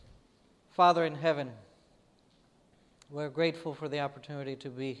Father in heaven, we're grateful for the opportunity to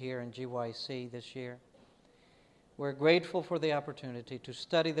be here in GYC this year. We're grateful for the opportunity to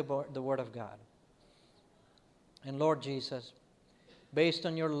study the Word of God. And Lord Jesus, based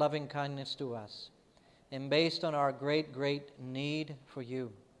on your loving kindness to us, and based on our great, great need for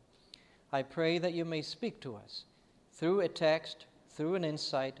you, I pray that you may speak to us through a text, through an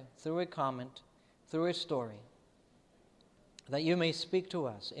insight, through a comment, through a story, that you may speak to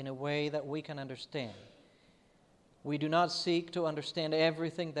us in a way that we can understand. We do not seek to understand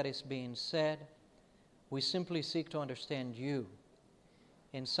everything that is being said. We simply seek to understand you.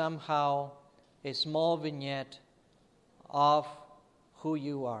 And somehow a small vignette of who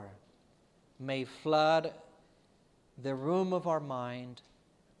you are may flood the room of our mind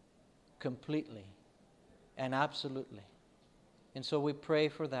completely and absolutely. And so we pray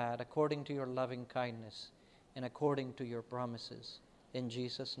for that according to your loving kindness and according to your promises. In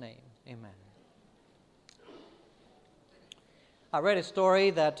Jesus' name, amen. I read a story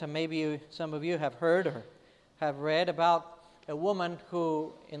that maybe some of you have heard or have read about a woman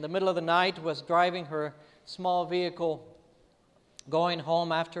who in the middle of the night was driving her small vehicle going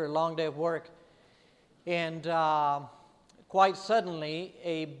home after a long day of work. And quite suddenly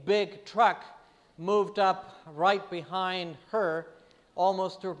a big truck moved up right behind her,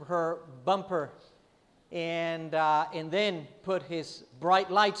 almost to her bumper, and then put his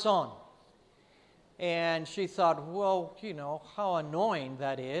bright lights on. And she thought, well, how annoying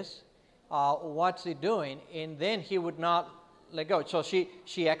that is. What's he doing? And then he would not let go. So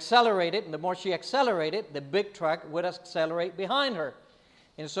she accelerated, and the more she accelerated, the big truck would accelerate behind her.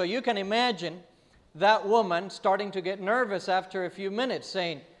 And so you can imagine that woman starting to get nervous after a few minutes,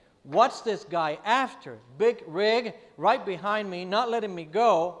 saying, what's this guy after? Big rig right behind me, not letting me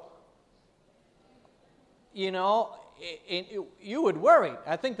go. You would worry.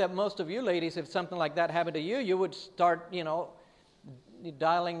 I think that most of you ladies, if something like that happened to you, you would start,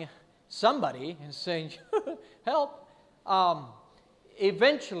 dialing somebody and saying, help.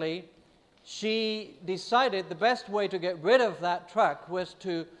 Eventually, she decided the best way to get rid of that truck was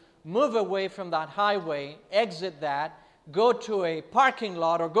to move away from that highway, exit that, go to a parking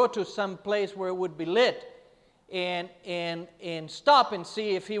lot or go to some place where it would be lit and stop and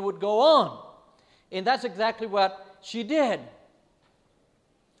see if he would go on. And that's exactly what she did.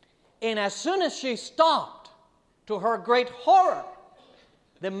 And as soon as she stopped, to her great horror,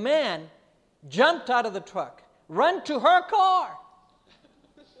 the man jumped out of the truck, ran to her car.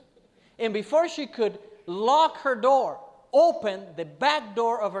 And before she could lock her door, opened the back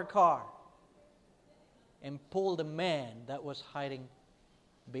door of her car and pulled the man that was hiding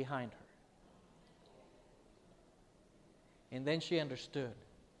behind her. And then she understood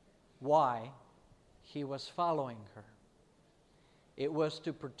why he was following her. It was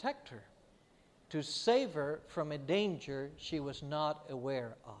to protect her, to save her from a danger she was not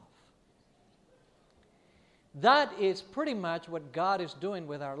aware of. That is pretty much what God is doing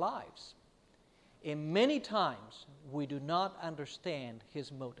with our lives. And many times we do not understand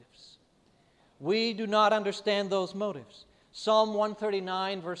His motives. We do not understand those motives. Psalm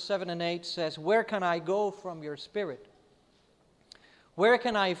 139 verse 7 and 8 says, where can I go from your spirit? Where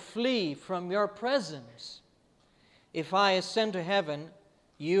can I flee from your presence? If I ascend to heaven,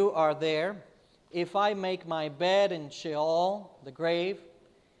 you are there. If I make my bed in Sheol, the grave,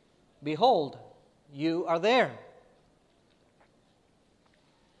 behold, you are there.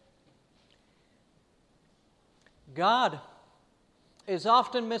 God is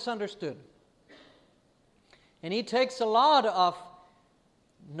often misunderstood. And He takes a lot of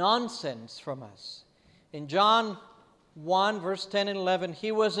nonsense from us. In John 1, verse 10 and 11,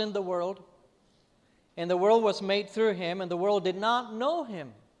 He was in the world, and the world was made through Him, and the world did not know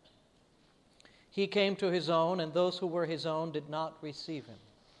Him. He came to His own, and those who were His own did not receive Him.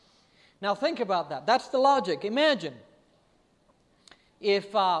 Now think about that. That's the logic. Imagine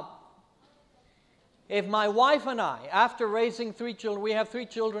if my wife and I, after raising 3 children, we have 3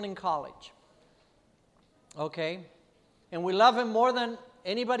 children in college, okay, and we love them more than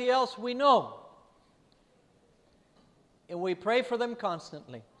anybody else we know, and we pray for them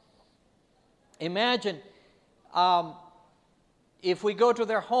constantly. Imagine if we go to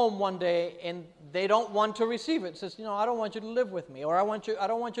their home one day and they don't want to receive it. Says, I don't want you to live with me, or I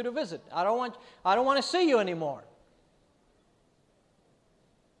don't want you to visit. I don't want to see you anymore.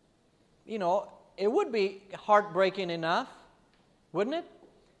 It would be heartbreaking enough, wouldn't it?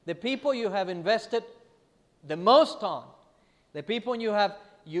 The people you have invested the most on, the people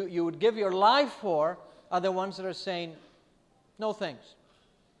you would give your life for, are the ones that are saying, no thanks.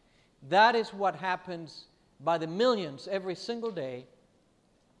 That is what happens by the millions every single day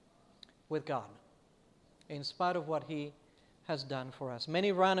with God, in spite of what He has done for us.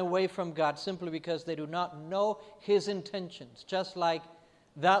 Many run away from God simply because they do not know His intentions, just like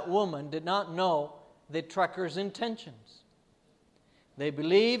that woman did not know the trucker's intentions. They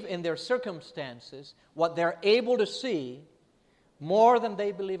believe in their circumstances, what they're able to see, more than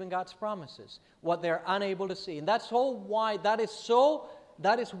they believe in God's promises, what they're unable to see. And that is why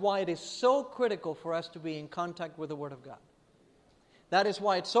it is so critical for us to be in contact with the Word of God. That is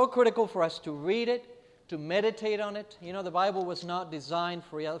why it's so critical for us to read it, to meditate on it. You know, the Bible was not designed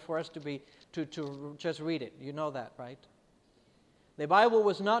for us to just read it. You know that, right? The Bible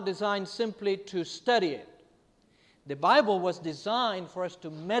was not designed simply to study it. The Bible was designed for us to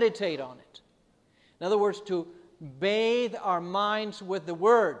meditate on it. In other words, to bathe our minds with the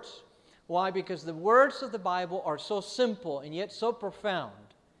words. Why? Because the words of the Bible are so simple and yet so profound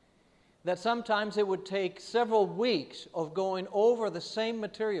that sometimes it would take several weeks of going over the same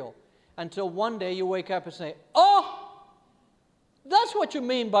material until one day you wake up and say, "Oh, that's what you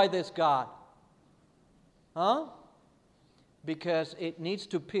mean by this, God." Huh? Because it needs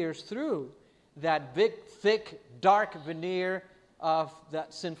to pierce through that big, thick, dark veneer of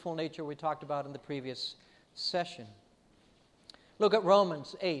that sinful nature we talked about in the previous session. Look at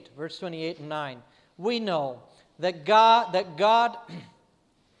Romans 8, verse 28 and 9. We know that God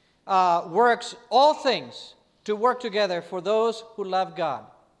works all things to work together for those who love God,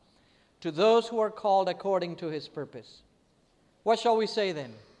 to those who are called according to His purpose. What shall we say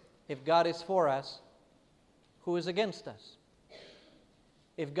then? If God is for us, who is against us?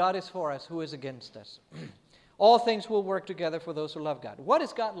 If God is for us, who is against us? All things will work together for those who love God. What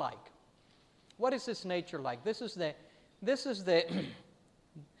is God like? What is His nature like? This is the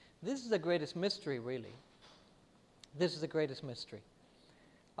greatest mystery, really. This is the greatest mystery.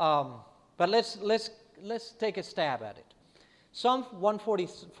 But let's take a stab at it. Psalm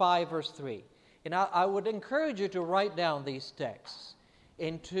 145, verse 3. And I would encourage you to write down these texts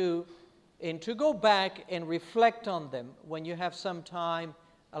and to go back and reflect on them when you have some time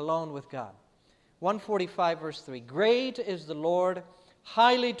alone with God. 145, verse 3. Great is the Lord,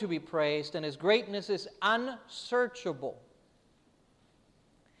 highly to be praised, and His greatness is unsearchable.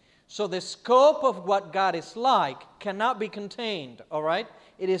 So the scope of what God is like cannot be contained, all right?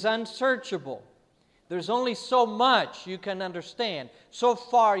 It is unsearchable. There's only so much you can understand, so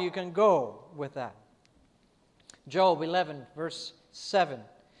far you can go with that. Job 11, verse 7.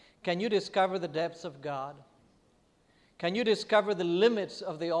 Can you discover the depths of God? Can you discover the limits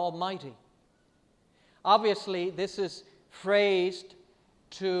of the Almighty? Obviously, this is phrased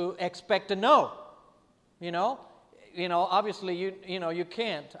to expect to know. Obviously, you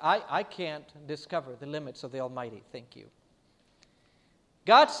can't. I can't discover the limits of the Almighty. Thank you.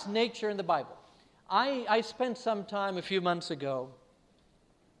 God's nature in the Bible. I spent some time a few months ago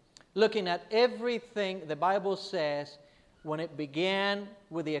looking at everything the Bible says when it began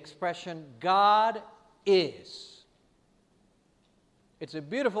with the expression, God is. It's a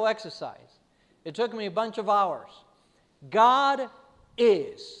beautiful exercise. It took me a bunch of hours. God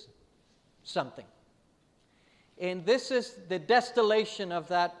is something. And this is the distillation of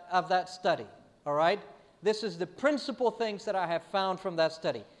that study, all right? This is the principal things that I have found from that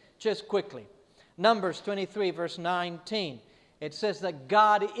study. Just quickly. Numbers 23, verse 19. It says that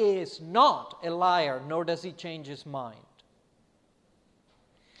God is not a liar, nor does He change His mind.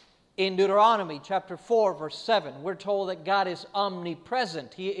 In Deuteronomy chapter 4, verse 7, we're told that God is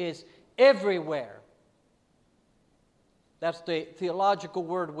omnipresent. He is everywhere. That's the theological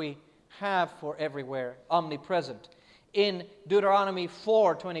word we have for everywhere, omnipresent. In Deuteronomy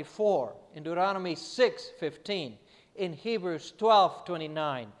 4:24, in Deuteronomy 6:15, in Hebrews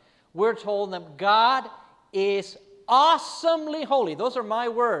 12:29, we're told that God is awesomely holy. Those are my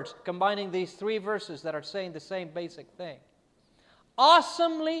words, combining these three verses that are saying the same basic thing.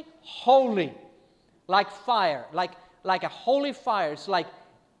 Awesomely holy, like fire, like a holy fire. It's like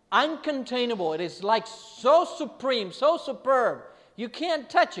uncontainable. It is like so supreme, so superb. You can't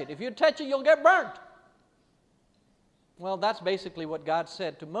touch it. If you touch it, you'll get burnt. Well, that's basically what God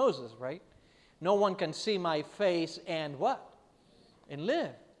said to Moses, right? No one can see my face and what? And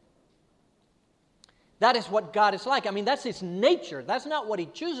live. That is what God is like. I mean, that's His nature. That's not what He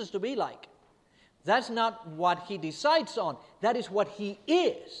chooses to be like. That's not what He decides on. That is what He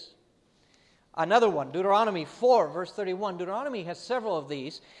is. Another one, Deuteronomy 4, verse 31. Deuteronomy has several of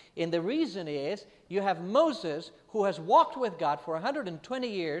these. And the reason is, you have Moses, who has walked with God for 120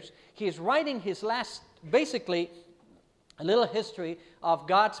 years. He is writing his last, basically, a little history of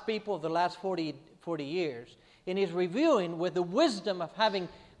God's people of the last 40 years. And he's reviewing with the wisdom of having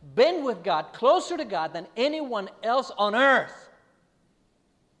been with God, closer to God than anyone else on earth.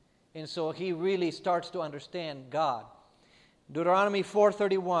 And so he really starts to understand God. Deuteronomy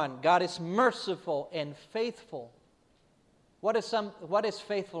 4:31, God is merciful and faithful. What is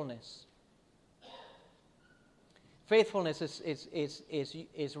faithfulness? Faithfulness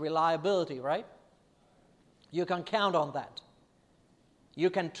is reliability, right? You can count on that. You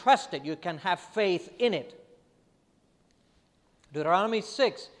can trust it. You can have faith in it. Deuteronomy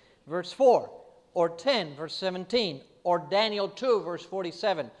 6, verse 4, or 10, verse 17, or Daniel 2, verse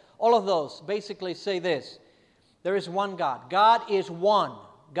 47. All of those basically say this. There is one God. God is one.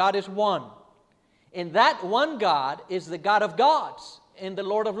 God is one. And that one God is the God of gods and the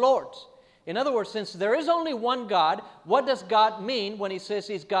Lord of lords. In other words, since there is only one God, what does God mean when He says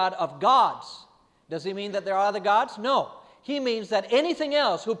He's God of gods? Does He mean that there are other gods? No. He means that anything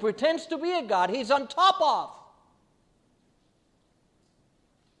else who pretends to be a God, He's on top of.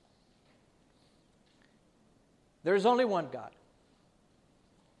 There is only one God.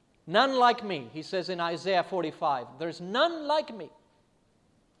 None like me, He says in Isaiah 45. There's none like me,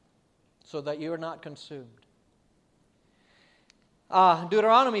 so that you are not consumed.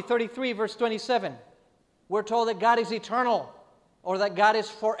 Deuteronomy 33, verse 27. We're told that God is eternal, or that God is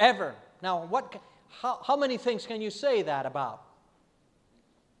forever. Now, how many things can you say that about?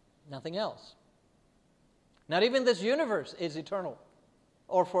 Nothing else. Not even this universe is eternal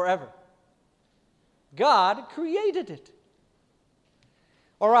or forever. God created it.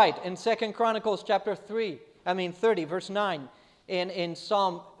 All right, in 2 Chronicles chapter 30, verse 9, in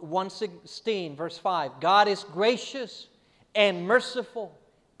Psalm 116, verse 5, God is gracious and merciful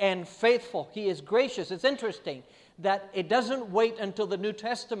and faithful. He is gracious. It's interesting that it doesn't wait until the New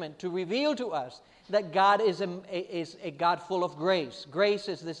Testament to reveal to us that God is a God full of grace. Grace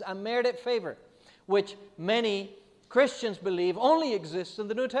is this unmerited favor, which many Christians believe only exists in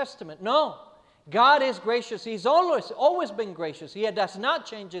the New Testament. No. God is gracious. He's always been gracious. He does not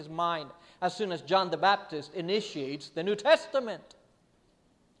change His mind as soon as John the Baptist initiates the New Testament.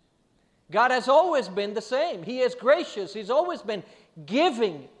 God has always been the same. He is gracious. He's always been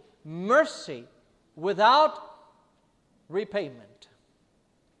giving mercy without repayment.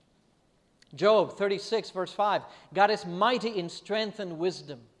 Job 36, verse 5. God is mighty in strength and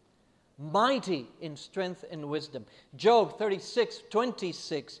wisdom. Mighty in strength and wisdom. Job 36,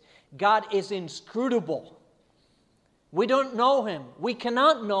 26. God is inscrutable. We don't know Him. We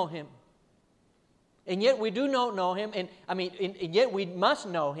cannot know Him. And yet we do not know Him. And yet we must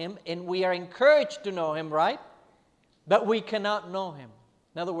know Him. And we are encouraged to know Him, right? But we cannot know Him.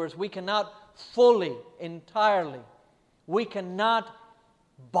 In other words, we cannot fully, entirely. We cannot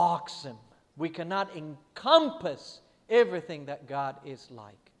box Him. We cannot encompass everything that God is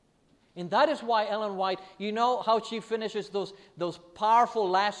like. And that is why Ellen White, you know how she finishes those powerful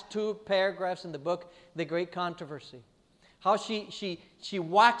last two paragraphs in the book, The Great Controversy. How she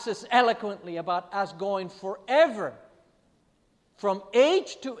waxes eloquently about us going forever, from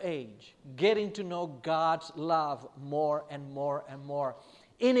age to age, getting to know God's love more and more and more.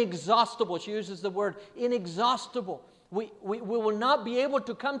 Inexhaustible. She uses the word inexhaustible. We will not be able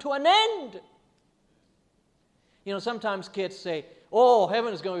to come to an end. You know, sometimes kids say, oh,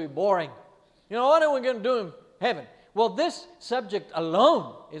 heaven is going to be boring. You know, what are we going to do in heaven? Well, this subject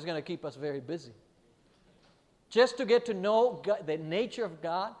alone is going to keep us very busy. Just to get to know God, the nature of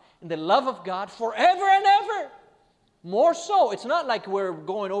God and the love of God forever and ever. More so. It's not like we're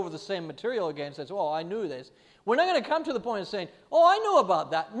going over the same material again and says, oh, I knew this. We're not going to come to the point of saying, oh, I knew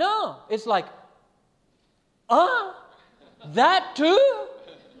about that. No. It's like, that too?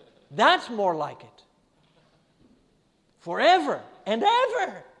 That's more like it. Forever and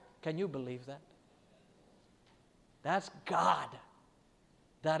ever. Can you believe that? That's God.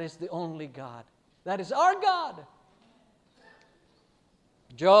 That is the only God. That is our God.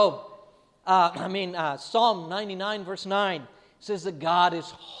 Psalm 99 verse 9 says that God is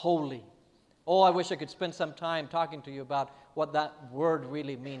holy. Oh, I wish I could spend some time talking to you about what that word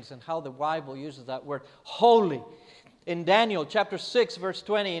really means and how the Bible uses that word, holy. In Daniel chapter 6 verse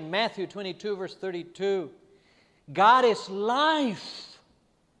 20, in Matthew 22 verse 32, God is life.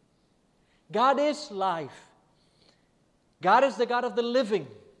 God is life. God is the God of the living.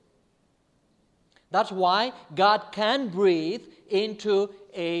 That's why God can breathe into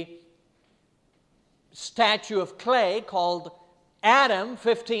a statue of clay called Adam,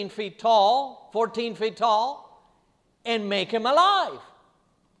 15 feet tall, 14 feet tall, and make him alive.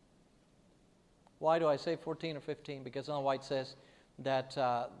 Why do I say 14 or 15? Because Ellen White says that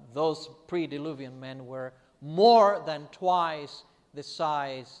those pre-Diluvian men were more than twice the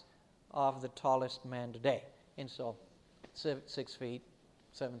size of the tallest man today. And so, 6 feet,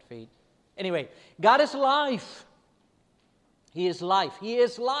 7 feet. Anyway, God is life. He is life. He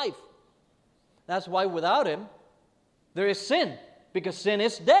is life. That's why without Him, there is sin, because sin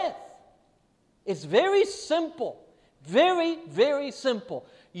is death. It's very simple. Very, very simple.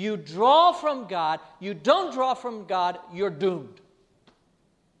 You draw from God. You don't draw from God, you're doomed.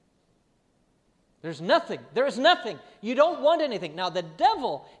 There is nothing. You don't want anything. Now, the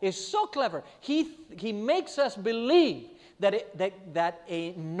devil is so clever. He makes us believe that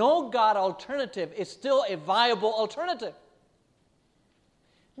a no-God alternative is still a viable alternative.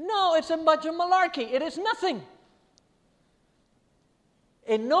 No, it's a bunch of malarkey. It is nothing.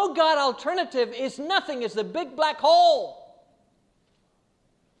 A no-God alternative is nothing. It's the big black hole.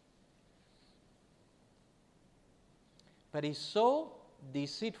 But he's so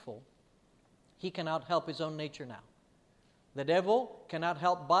deceitful, he cannot help his own nature now. The devil cannot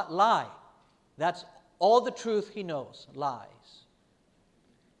help but lie. That's all the truth he knows, lies.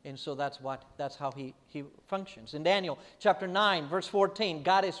 And so that's how he functions. In Daniel chapter 9, verse 14,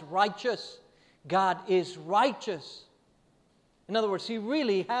 God is righteous. God is righteous. In other words, He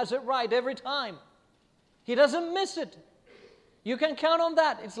really has it right every time. He doesn't miss it. You can count on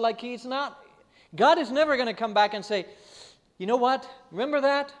that. It's like He's not. God is never going to come back and say, you know what? Remember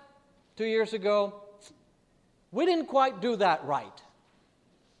that 2 years ago? We didn't quite do that right.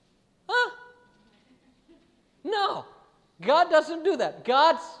 Huh? No. God doesn't do that.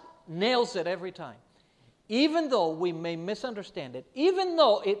 God nails it every time. Even though we may misunderstand it, even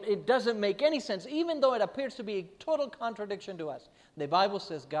though it doesn't make any sense, even though it appears to be a total contradiction to us, the Bible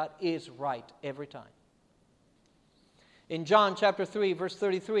says God is right every time. In John chapter 3, verse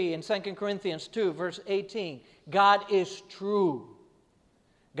 33, in 2 Corinthians 2, verse 18, God is true.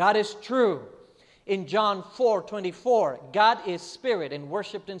 God is true. In John 4:24, God is spirit and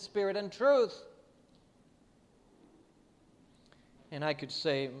worshipped in spirit and truth. And I could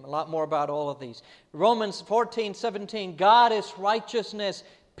say a lot more about all of these. Romans 14:17, God is righteousness,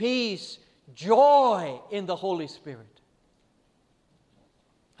 peace, joy in the Holy Spirit.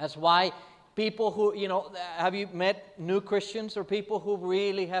 That's why people who, have you met new Christians or people who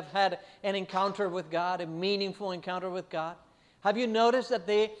really have had an encounter with God, a meaningful encounter with God? Have you noticed that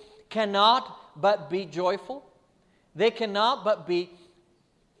they cannot but be joyful? They cannot but be,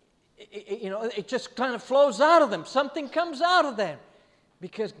 it just kind of flows out of them. Something comes out of them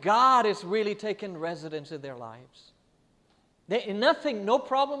because God is really taking residence in their lives. No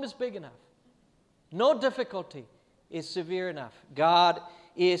problem is big enough. No difficulty is severe enough. God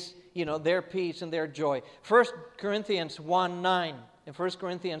is, their peace and their joy. 1 Corinthians 1:9 and 1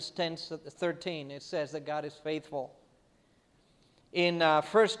 Corinthians 10:13, it says that God is faithful. In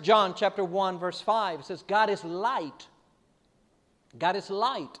 1 John chapter 1, verse 5, it says, God is light. God is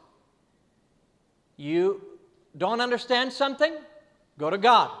light. You don't understand something? Go to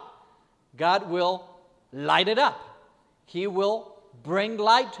God. God will light it up. He will bring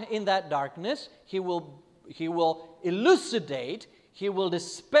light in that darkness. He will elucidate. He will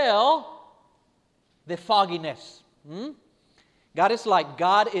dispel the fogginess. God is light.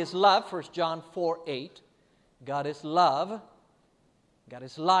 God is love. 1 John 4:8. God is love. God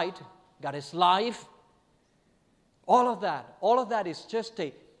is light. God is life. All of that is just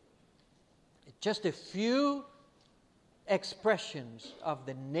a few expressions of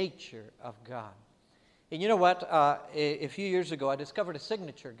the nature of God. And you know what? A few years ago, I discovered a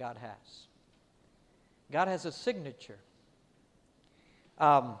signature God has. God has a signature.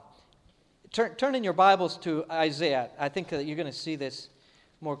 Turn in your Bibles to Isaiah. I think that you're going to see this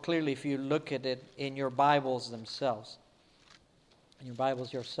more clearly if you look at it in your Bibles themselves. In your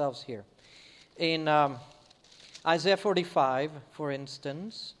Bibles yourselves here. In Isaiah 45, for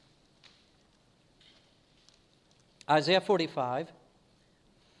instance. Isaiah 45,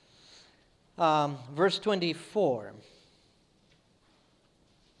 verse 24.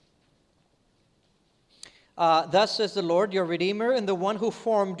 Thus says the Lord, your Redeemer, and the one who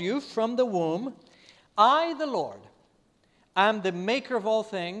formed you from the womb. I, the Lord, am the maker of all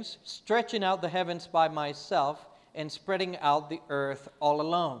things, stretching out the heavens by myself, and spreading out the earth all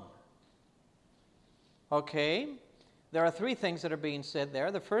alone. Okay, there are three things that are being said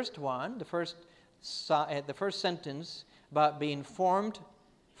there. The first sentence about being formed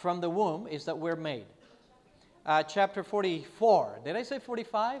from the womb is that we're made. Chapter 44. Did I say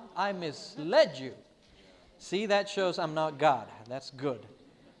 45? I misled you. See, that shows I'm not God. That's good.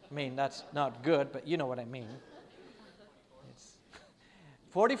 I mean, that's not good, but you know what I mean. It's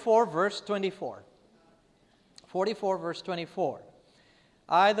 44, verse 24. 44, verse 24.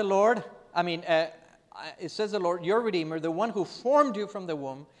 I, the Lord, it says the Lord, your Redeemer, the one who formed you from the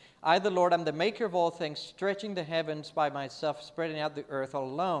womb. I, the Lord, am the maker of all things, stretching the heavens by myself, spreading out the earth all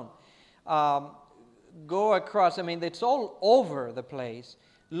alone. go across, it's all over the place.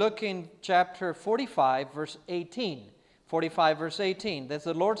 Look in chapter 45, verse 18. 45, verse 18. That's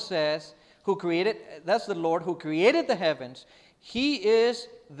the Lord who created the heavens. He is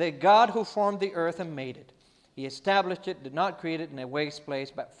the God who formed the earth and made it. He established it, did not create it in a waste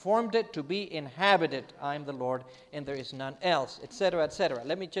place, but formed it to be inhabited. I am the Lord, and there is none else, etc., etc.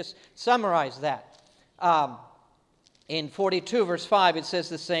 Let me just summarize that. In 42, verse 5, it says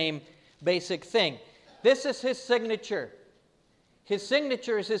the same basic thing. This is His signature. His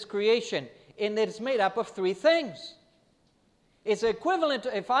signature is His creation, and it's made up of three things. It's equivalent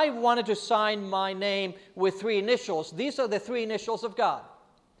to, if I wanted to sign my name with three initials, these are the three initials of God.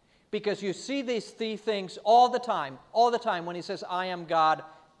 Because you see these three things all the time when He says, I am God,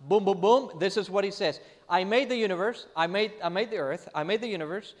 boom, boom, boom, this is what He says. I made the universe, I made the earth, I made the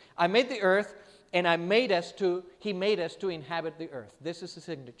universe, I made the earth, and He made us to inhabit the earth. This is the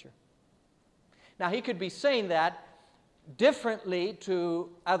signature. Now, He could be saying that differently to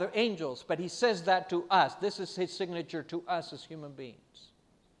other angels, but He says that to us. This is His signature to us as human beings.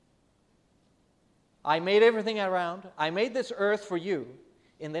 I made everything around. I made this earth for you,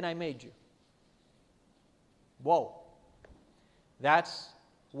 and then I made you. Whoa. That's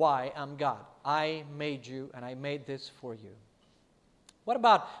why I'm God. I made you, and I made this for you. What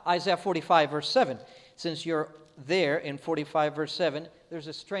about Isaiah 45, verse 7? Since you're there in 45, verse 7, there's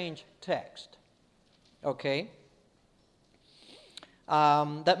a strange text. Okay?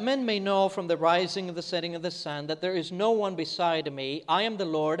 That men may know from the rising and the setting of the sun that there is no one beside me. I am the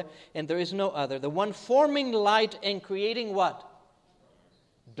Lord, and there is no other. The one forming light and creating what?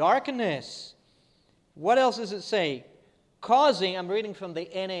 Darkness. What else does it say? Causing, I'm reading from the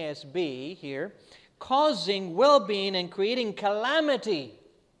NASB here, causing well-being and creating calamity.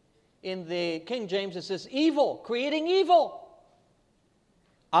 In the King James it says evil, creating evil.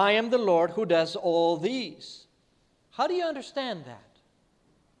 I am the Lord who does all these. How do you understand that?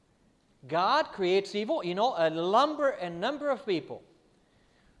 God creates evil. You know, a number of people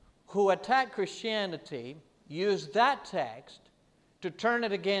who attack Christianity use that text to turn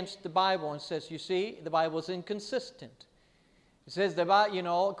it against the Bible and says, you see, the Bible is inconsistent. It says,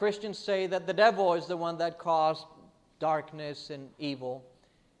 Christians say that the devil is the one that caused darkness and evil,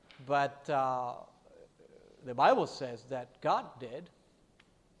 but the Bible says that God did.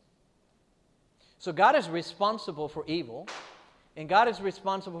 So God is responsible for evil, and God is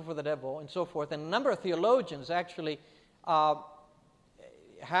responsible for the devil, and so forth. And a number of theologians actually have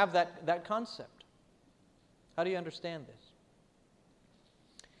that concept. How do you understand this?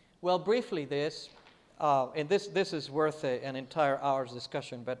 Well, briefly and this is worth an entire hour's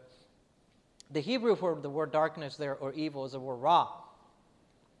discussion, but the Hebrew for the word darkness there, or evil, is the word ra.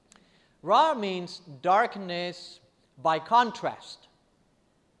 Ra means darkness by contrast.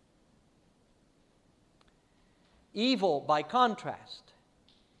 Evil by contrast.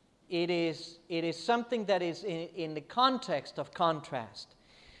 It is something that is in the context of contrast.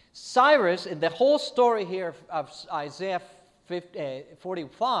 Cyrus, in the whole story here of Isaiah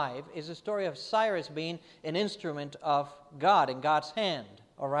 45 is a story of Cyrus being an instrument of God in God's hand,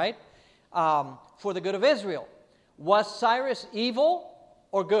 all right, for the good of Israel. Was Cyrus evil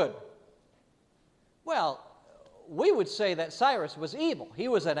or good? Well, we would say that Cyrus was evil. He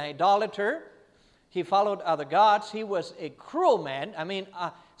was an idolater. He followed other gods. He was a cruel man.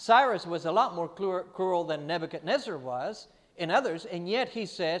 Cyrus was a lot more cruel than Nebuchadnezzar was and others, and yet he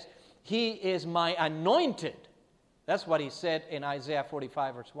says, He is my anointed. That's what he said in Isaiah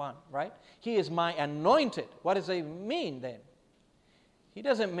 45, verse 1, right? He is my anointed. What does it mean then? He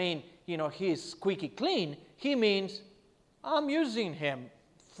doesn't mean, he is squeaky clean. He means, I'm using him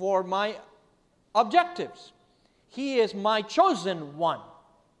for my objectives. He is my chosen one.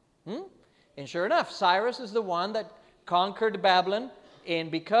 And sure enough, Cyrus is the one that conquered Babylon.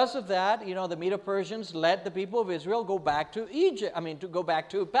 And because of that, the Medo-Persians let the people of Israel go back to Egypt. To go back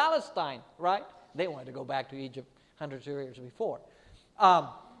to Palestine, right? They wanted to go back to Egypt hundreds of years before.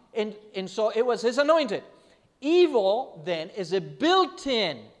 And so it was his anointed. Evil, then, is a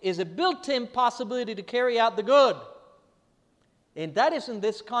built-in possibility to carry out the good. And that is in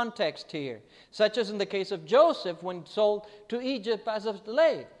this context here. Such as in the case of Joseph when sold to Egypt as a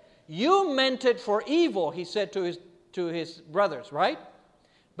slave. You meant it for evil, he said to his brothers, right?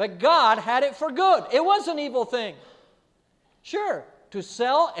 But God had it for good. It was an evil thing. Sure, to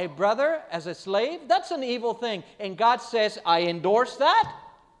sell a brother as a slave, that's an evil thing. And God says, I endorse that?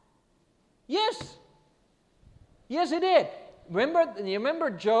 Yes. Yes, He did. Remember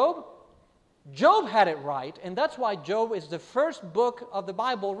Job? Job had it right, and that's why Job is the first book of the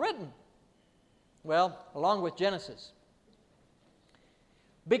Bible written. Well, along with Genesis.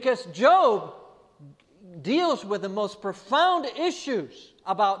 Because Job deals with the most profound issues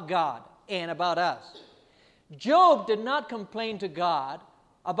about God and about us. Job did not complain to God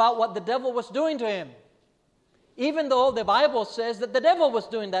about what the devil was doing to him, even though the Bible says that the devil was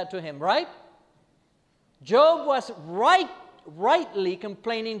doing that to him, right? Job was rightly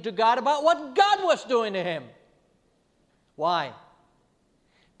complaining to God about what God was doing to him. Why?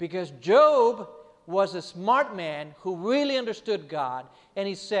 Because Job was a smart man who really understood God, and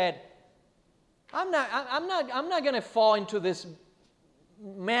he said, I'm not going to fall into this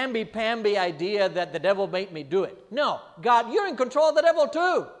mamby-pamby idea that the devil made me do it. No, God, you're in control of the devil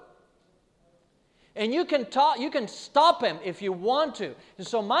too. And you can stop him if you want to. And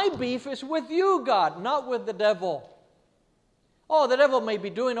so my beef is with you, God, not with the devil. Oh, the devil may be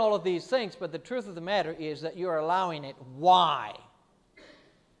doing all of these things, but the truth of the matter is that you're allowing it. Why?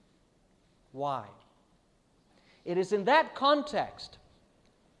 Why? It is in that context.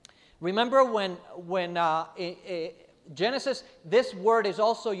 Remember when Genesis, this word is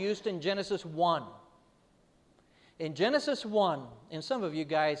also used in Genesis 1. In Genesis 1, and some of you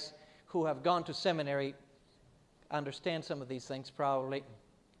guys who have gone to seminary understand some of these things probably,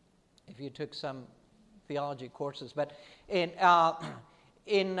 if you took some theology courses. But in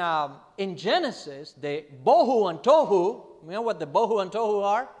Genesis, the bohu and tohu, you know what the bohu and tohu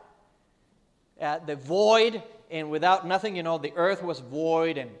are? The void and without nothing, the earth was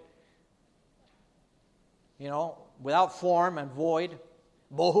void and, without form and void.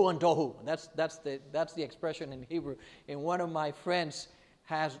 Bohu and tohu. That's the expression in Hebrew. And one of my friends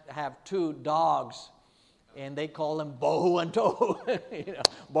have two dogs, and they call them bohu and tohu.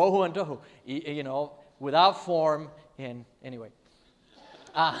 Bohu and tohu. Without form. And anyway,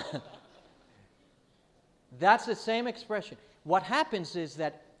 that's the same expression. What happens is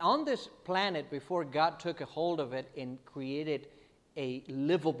that on this planet, before God took a hold of it and created a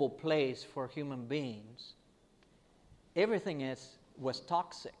livable place for human beings, everything was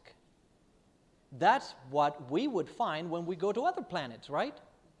toxic. That's what we would find when we go to other planets, right?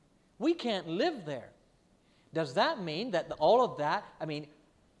 We can't live there. Does that mean that all of that,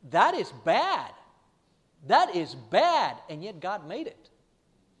 that is bad. That is bad, and yet God made it.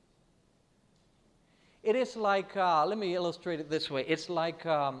 It is like, let me illustrate it this way. It's like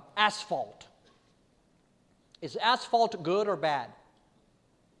asphalt. Is asphalt good or bad?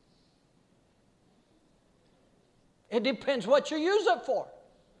 It depends what you use it for.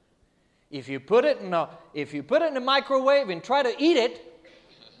 If you put it in a microwave and try to eat it,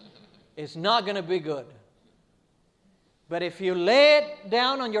 it's not going to be good. But if you lay it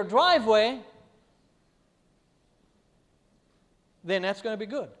down on your driveway, then that's going to be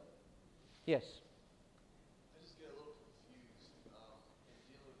good. Yes. I just get a little confused in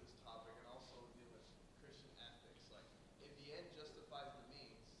dealing with this topic and also dealing with Christian ethics. Like, if the end justifies the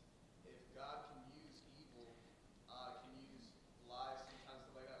means, if God can use evil, can use lies sometimes,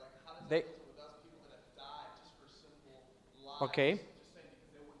 stuff like that. Like, how does that deal with us people that have died just for simple lies? Okay. Just saying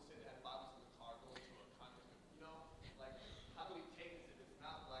because they wouldn't say they had Bibles in the car, going to a context. Like, how do we take this if it's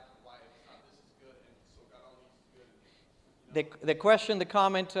not black and white? If it's not this is good, and so God only uses good. The question, the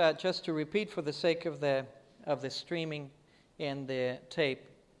comment, just to repeat for the sake of the streaming and the tape,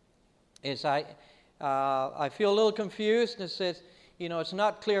 is I feel a little confused. It says, it's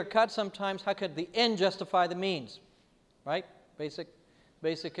not clear cut sometimes. How could the end justify the means? Right? Basic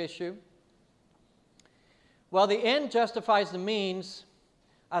issue. Well, the end justifies the means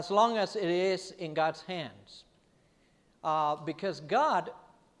as long as it is in God's hands, because God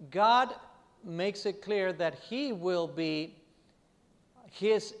makes it clear that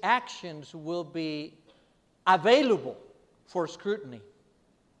His actions will be available for scrutiny.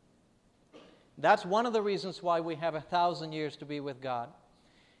 That's one of the reasons why we have 1,000 years to be with God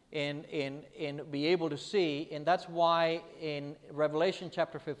and be able to see. And that's why in Revelation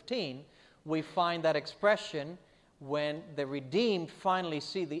chapter 15, we find that expression when the redeemed finally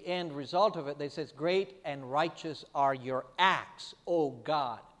see the end result of it. They says, "Great and righteous are your acts, O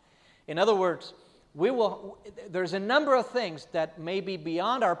God." In other words, there's a number of things that may be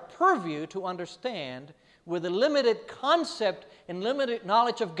beyond our purview to understand with the limited concept and limited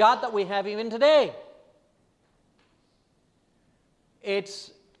knowledge of God that we have even today.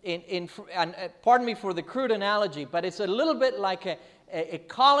 It's, pardon me for the crude analogy, but it's a little bit like a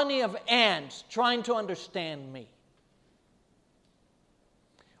colony of ants trying to understand me.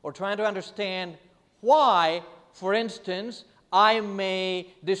 Or trying to understand why, for instance, I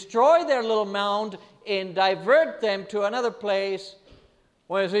may destroy their little mound and divert them to another place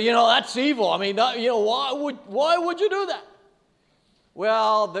where I say, that's evil. Why would you do that?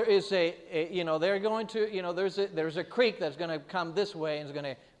 well, there is they're going to, there's a creek that's going to come this way and is going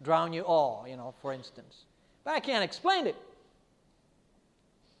to drown you all, for instance. But I can't explain it.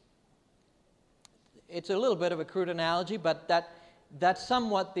 It's a little bit of a crude analogy, but that's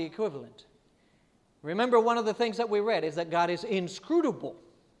somewhat the equivalent. Remember, one of the things that we read is that God is inscrutable.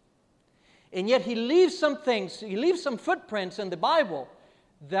 And yet He leaves some things, He leaves some footprints in the Bible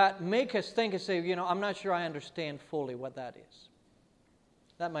that make us think and say, I'm not sure I understand fully what that is.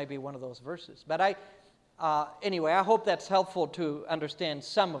 That might be one of those verses. But anyway, I hope that's helpful to understand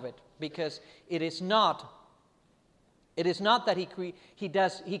some of it, because it is not that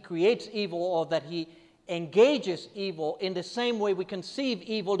He creates evil, or that He engages evil in the same way we conceive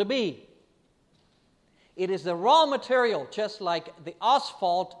evil to be. It is the raw material, just like the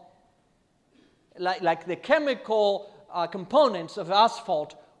asphalt, like the chemical components of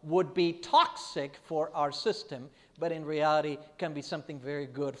asphalt would be toxic for our system, but in reality can be something very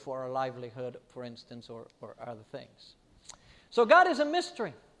good for our livelihood, for instance, or other things. So God is a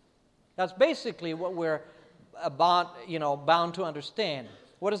mystery. That's basically what we're bound to understand.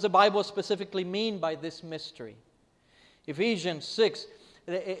 What does the Bible specifically mean by this mystery? Ephesians 6,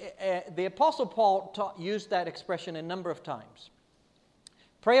 the Apostle Paul used that expression a number of times.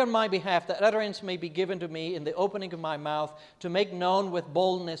 Pray on my behalf that utterance may be given to me in the opening of my mouth to make known with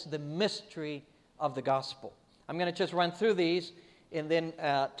boldness the mystery of the gospel. I'm going to just run through these and then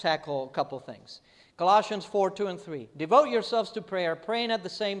tackle a couple things. Colossians 4, 2 and 3. Devote yourselves to prayer, praying at the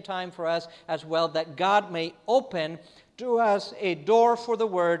same time for us as well, that God may open to us a door for the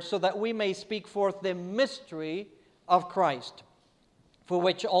word, so that we may speak forth the mystery of Christ, for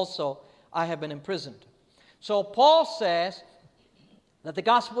which also I have been imprisoned. So Paul says that the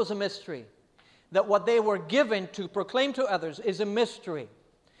gospel is a mystery, that what they were given to proclaim to others is a mystery.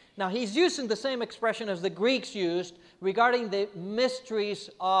 Now, he's using the same expression as the Greeks used regarding the mysteries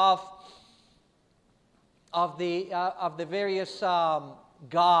of the various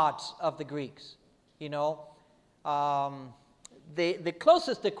gods of the Greeks. The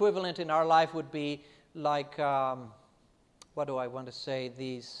closest equivalent in our life would be like, what do I want to say?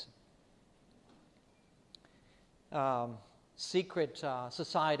 These secret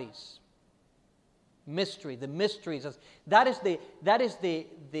societies. Mystery, the mysteries. That is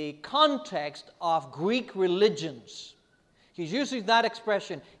the context of Greek religions. He's using that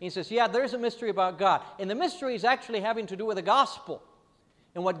expression. He says, there's a mystery about God. And the mystery is actually having to do with the gospel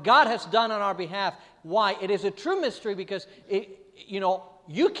and what God has done on our behalf. Why? It is a true mystery because,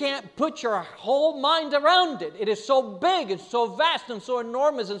 you can't put your whole mind around it. It is so big and so vast and so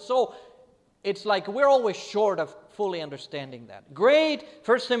enormous, and so it's like we're always short of fully understanding that. Great,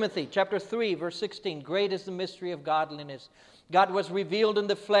 1 Timothy chapter 3, verse 16, great is the mystery of godliness. God was revealed in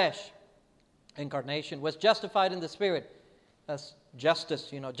the flesh, incarnation, was justified in the spirit. That's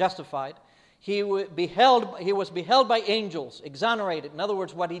justice, justified. He was beheld by angels, exonerated. In other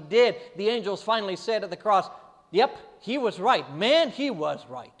words, what he did, the angels finally said at the cross, yep, he was right. Man, he was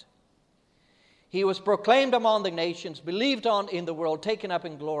right. He was proclaimed among the nations, believed on in the world, taken up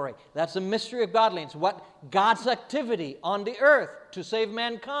in glory. That's the mystery of godliness, what God's activity on the earth to save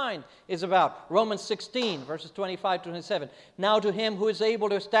mankind is about. Romans 16, verses 25 to 27. Now to him who is able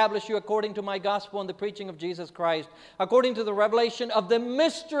to establish you according to my gospel and the preaching of Jesus Christ, according to the revelation of the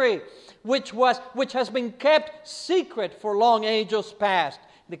mystery which has been kept secret for long ages past.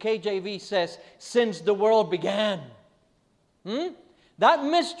 The KJV says, since the world began. That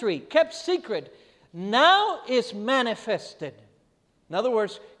mystery, kept secret, now is manifested. In other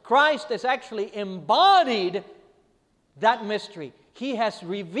words, Christ has actually embodied that mystery. He has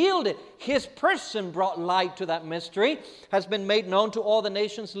revealed it. His person brought light to that mystery, has been made known to all the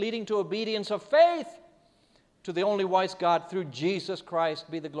nations, leading to obedience of faith to the only wise God through Jesus Christ,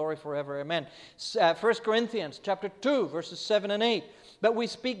 be the glory forever. Amen. 1 Corinthians chapter 2, verses 7 and 8. But we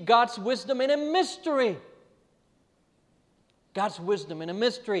speak God's wisdom in a mystery. God's wisdom in a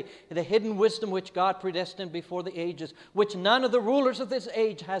mystery, the hidden wisdom which God predestined before the ages, which none of the rulers of this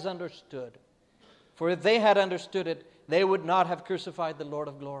age has understood. For if they had understood it, they would not have crucified the Lord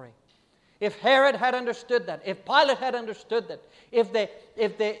of glory. If Herod had understood that, if Pilate had understood that, if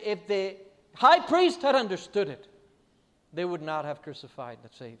the high priest had understood it, they would not have crucified the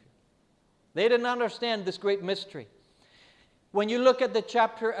Savior. They didn't understand this great mystery. When you look at the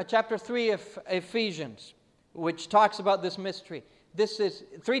chapter 3 of Ephesians, which talks about this mystery, this is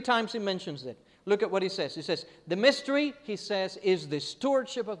 3 times he mentions it. Look at what he says. He says, the mystery, he says, is the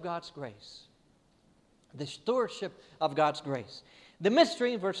stewardship of God's grace. The stewardship of God's grace. The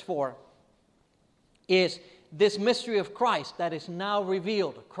mystery, in verse 4, is this mystery of Christ that is now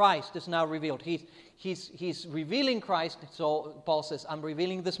revealed. Christ is now revealed. He's revealing Christ. So Paul says, I'm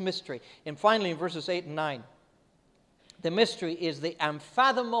revealing this mystery. And finally, in verses 8 and 9, the mystery is the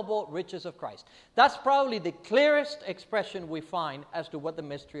unfathomable riches of Christ. That's probably the clearest expression we find as to what the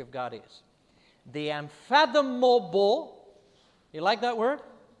mystery of God is. The unfathomable, you like that word?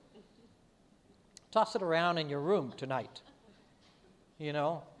 Toss it around in your room tonight. You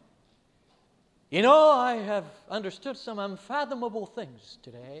know, I have understood some unfathomable things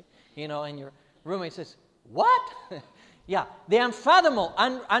today. And your roommate says, what? Yeah, the unfathomable,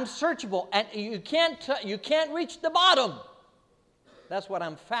 unsearchable, and you can't reach the bottom. That's what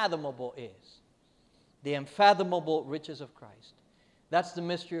unfathomable is. The unfathomable riches of Christ. That's the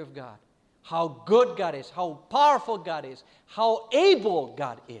mystery of God. How good God is, how powerful God is, how able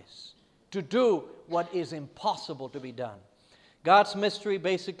God is to do what is impossible to be done. God's mystery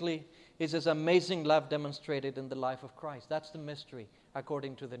basically is His amazing love demonstrated in the life of Christ. That's the mystery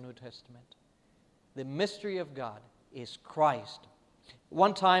according to the New Testament. The mystery of God is Christ.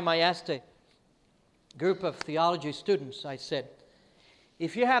 One time I asked a group of theology students, I said,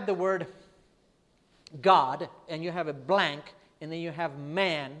 if you have the word God and you have a blank and then you have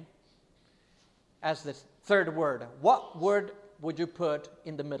man as the third word, what word would you put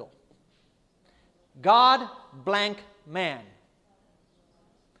in the middle? God blank man.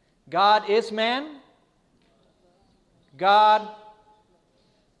 God is man. God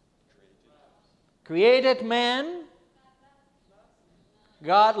created man.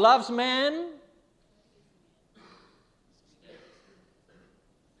 God loves man.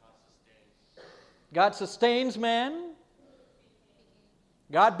 God sustains man.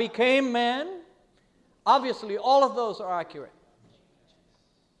 God became man. Obviously, all of those are accurate.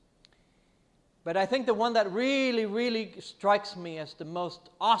 But I think the one that really, really strikes me as the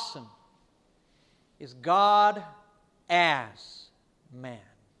most awesome is God as man.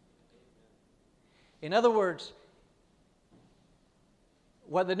 In other words,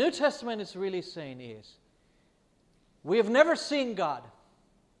 what the New Testament is really saying is, we have never seen God,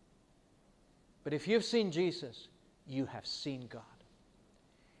 but if you've seen Jesus, you have seen God.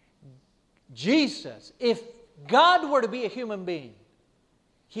 Jesus, if God were to be a human being,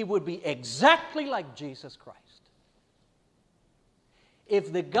 He would be exactly like Jesus Christ.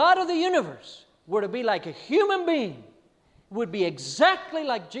 If the God of the universe were to be like a human being, it would be exactly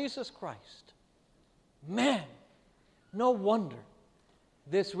like Jesus Christ. Man, no wonder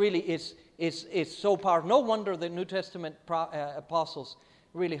this really is so powerful. No wonder the New Testament apostles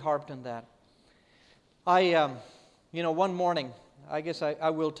really harped on that. One morning, I guess I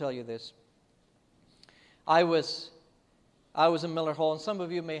will tell you this. I was in Miller Hall, and some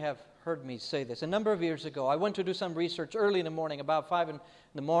of you may have heard me say this. A number of years ago, I went to do some research early in the morning, about 5 in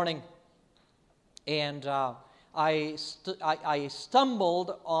the morning, and I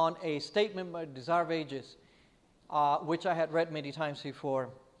stumbled on a statement by Desire of Ages, which I had read many times before.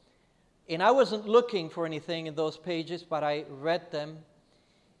 And I wasn't looking for anything in those pages, but I read them,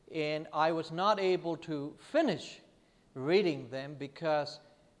 and I was not able to finish reading them because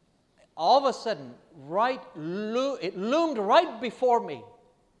all of a sudden, it loomed right before me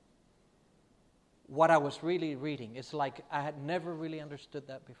what I was really reading. It's like I had never really understood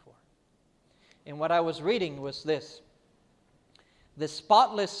that before. And what I was reading was this: the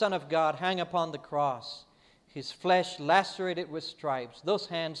spotless Son of God hang upon the cross, His flesh lacerated with stripes, those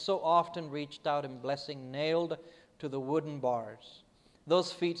hands so often reached out in blessing, nailed to the wooden bars,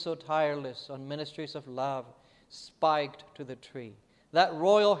 those feet so tireless on ministries of love, spiked to the tree, that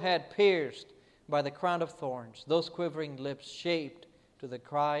royal head pierced by the crown of thorns, those quivering lips shaped to the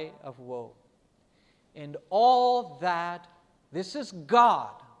cry of woe. And all that, this is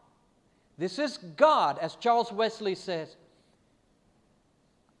God. This is God, as Charles Wesley says,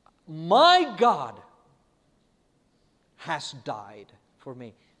 my God has died for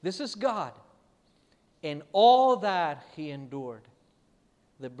me. This is God. And all that He endured,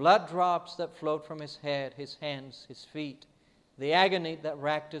 the blood drops that flowed from His head, His hands, His feet, the agony that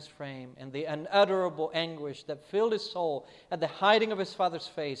racked His frame, and the unutterable anguish that filled His soul at the hiding of His Father's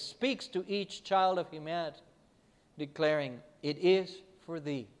face, speaks to each child of humanity, declaring, it is for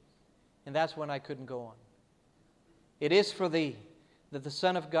thee. And that's when I couldn't go on. It is for thee that the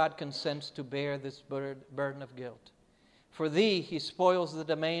Son of God consents to bear this burden of guilt. For thee He spoils the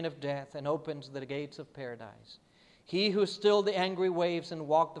domain of death and opens the gates of paradise. He who stilled the angry waves and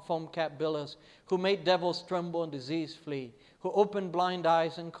walked the foam-capped billows, who made devils tremble and disease flee, who opened blind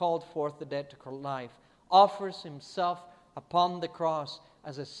eyes and called forth the dead to life, offers Himself upon the cross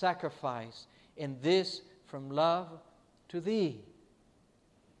as a sacrifice, and this from love to thee.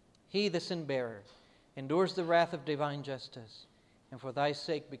 He, the sin-bearer, endures the wrath of divine justice, and for thy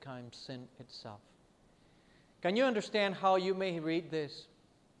sake becomes sin itself. Can you understand how you may read this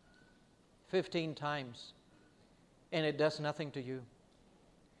 15 times and it does nothing to you?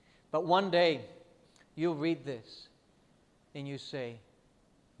 But one day you'll read this and you say,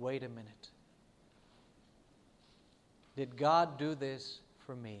 wait a minute. Did God do this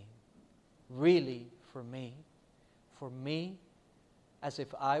for me? Really for me? For me, as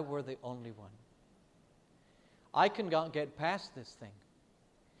if I were the only one. I could not get past this thing.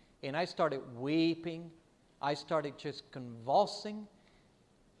 And I started weeping. I started just convulsing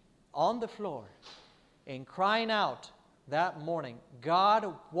on the floor and crying out that morning,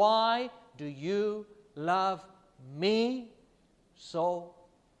 God, why do you love me so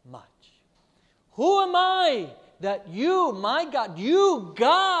much? Who am I that you, my God, you,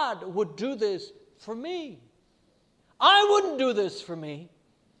 God, would do this for me? I wouldn't do this for me.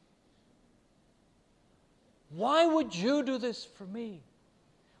 Why would you do this for me?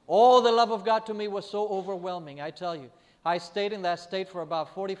 Oh, the love of God to me was so overwhelming, I tell you. I stayed in that state for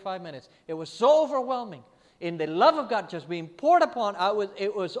about 45 minutes. It was so overwhelming. In the love of God just being poured upon,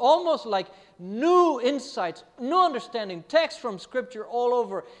 it was almost like new insights, new understanding, text from Scripture all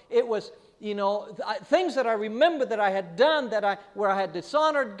over. It was, things that I remembered that I had done, where I had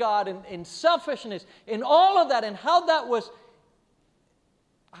dishonored God in selfishness, in all of that, and how that was,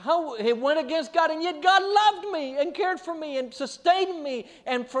 how it went against God, and yet God loved me and cared for me and sustained me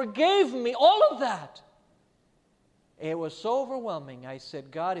and forgave me, all of that. It was so overwhelming. I said,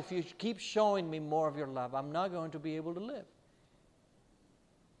 God, if you keep showing me more of your love, I'm not going to be able to live.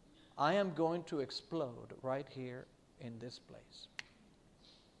 I am going to explode right here in this place.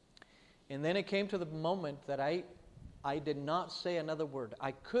 And then it came to the moment that I did not say another word.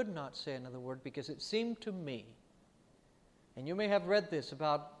 I could not say another word because it seemed to me, and you may have read this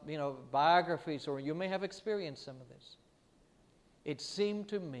about, biographies, or you may have experienced some of this. It seemed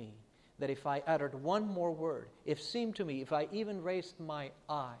to me that if I uttered one more word, if I even raised my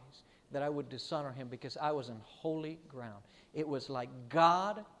eyes, that I would dishonor Him because I was on holy ground. It was like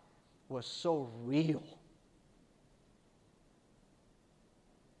God was so real.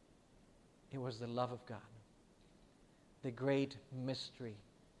 It was the love of God, the great mystery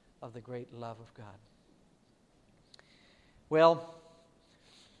of the great love of God. Well,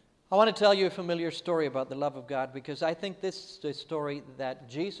 I want to tell you a familiar story about the love of God because I think this is the story that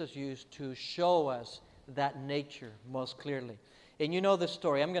Jesus used to show us that nature most clearly. And you know the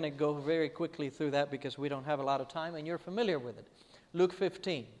story. I'm going to go very quickly through that because we don't have a lot of time and you're familiar with it. Luke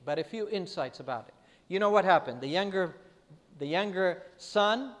 15, but a few insights about it. You know what happened? The younger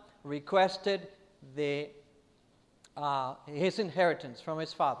son requested his inheritance from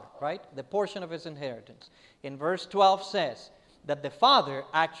his father, right? The portion of his inheritance. In verse 12 says that the father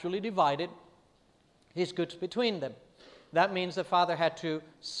actually divided his goods between them. That means the father had to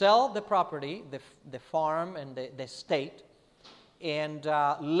sell the property, the farm and the estate, and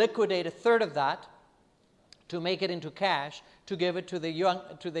liquidate a third of that to make it into cash to give it to the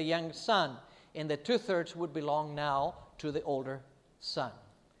young son. And the 2/3 would belong now to the older son.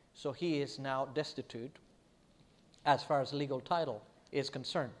 So he is now destitute as far as legal title is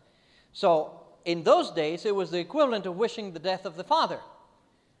concerned. So in those days, it was the equivalent of wishing the death of the father.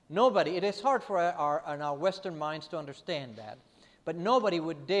 It is hard for our Western minds to understand that, but nobody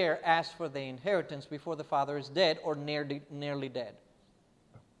would dare ask for the inheritance before the father is dead or nearly dead.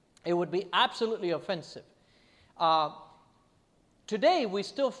 It would be absolutely offensive. Today, we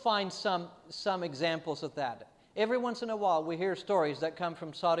still find some examples of that. Every once in a while, we hear stories that come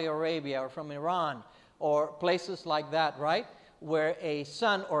from Saudi Arabia or from Iran or places like that, right? Where a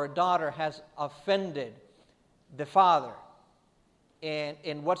son or a daughter has offended the father.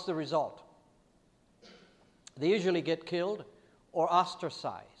 And what's the result? They usually get killed or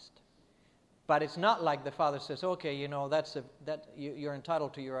ostracized. But it's not like the father says, okay, you're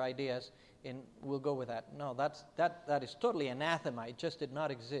entitled to your ideas and we'll go with that. No, that is totally anathema. It just did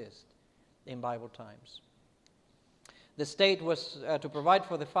not exist in Bible times. The state was to provide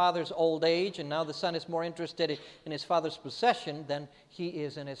for the father's old age, and now the son is more interested in his father's possession than he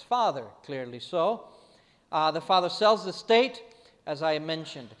is in his father, clearly so. The father sells the estate, as I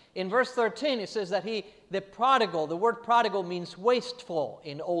mentioned. In verse 13, it says that the word prodigal means wasteful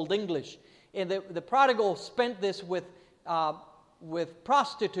in Old English. And the prodigal spent this with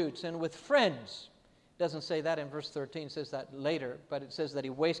prostitutes and with friends. It doesn't say that in verse 13, it says that later, but it says that he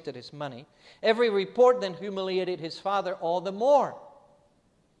wasted his money. Every report then humiliated his father all the more,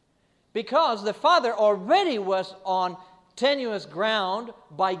 because the father already was on tenuous ground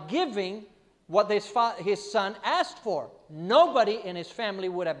by giving what his son asked for. Nobody in his family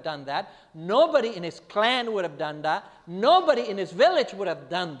would have done that. Nobody in his clan would have done that. Nobody in his village would have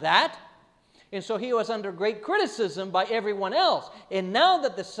done that. And so he was under great criticism by everyone else. And now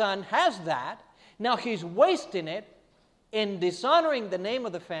that the son has that, now he's wasting it in dishonoring the name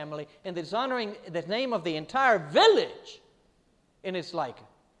of the family and dishonoring the name of the entire village. And it's like,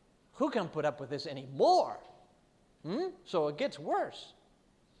 who can put up with this anymore? So it gets worse.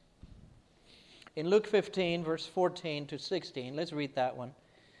 In Luke 15, verse 14 to 16, let's read that one.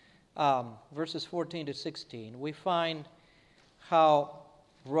 Verses 14 to 16, we find how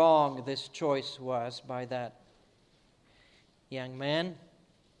wrong this choice was by that young man.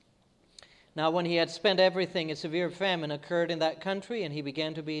 Now when he had spent everything, a severe famine occurred in that country, and he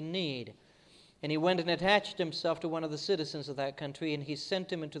began to be in need. And he went and attached himself to one of the citizens of that country, and he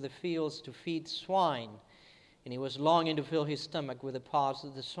sent him into the fields to feed swine. And he was longing to fill his stomach with the pods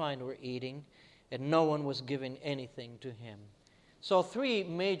that the swine were eating, and no one was giving anything to him. So 3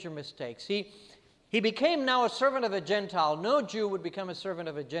 major mistakes. He became now a servant of a Gentile. No Jew would become a servant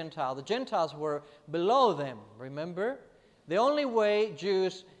of a Gentile. The Gentiles were below them, remember? The only way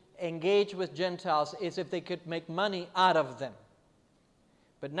Jews engage with Gentiles is if they could make money out of them.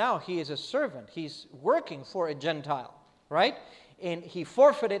 But now he is a servant. He's working for a Gentile, right? And he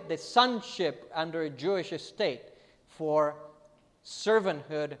forfeited the sonship under a Jewish estate for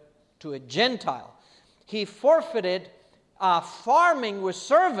servanthood to a Gentile. He forfeited farming with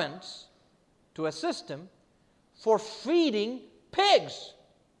servants to assist him for feeding pigs.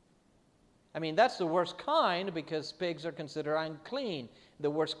 I mean, that's the worst kind, because pigs are considered unclean, the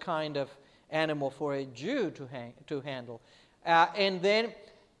worst kind of animal for a Jew to handle. And then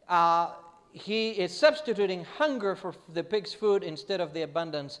he is substituting hunger for the pig's food instead of the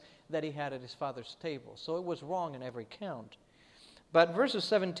abundance that he had at his father's table. So it was wrong in every count. But verses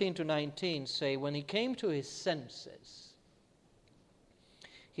 17 to 19 say, when he came to his senses,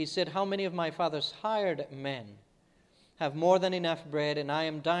 he said, how many of my father's hired men have more than enough bread, and I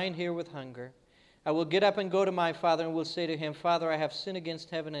am dying here with hunger? I will get up and go to my father, and will say to him, Father, I have sinned against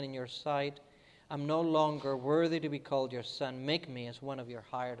heaven and in your sight. I'm no longer worthy to be called your son. Make me as one of your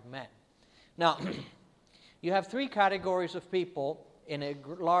hired men. Now, you have 3 categories of people in a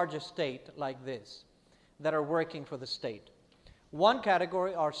large estate like this that are working for the state. One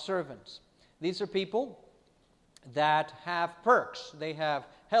category are servants. These are people that have perks. They have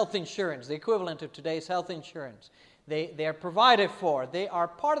health insurance, the equivalent of today's health insurance. They are provided for. They are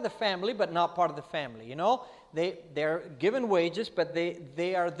part of the family, but not part of the family. You know, they're given wages, but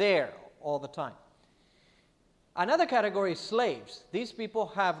they are there all the time. Another category is slaves. These people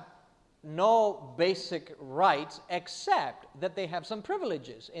have no basic rights except that they have some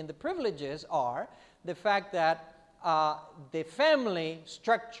privileges. And the privileges are the fact that the family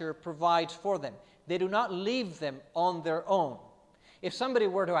structure provides for them. They do not leave them on their own. If somebody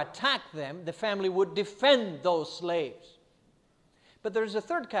were to attack them, the family would defend those slaves. But there's a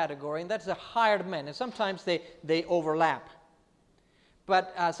third category, and that's the hired men. And sometimes they overlap.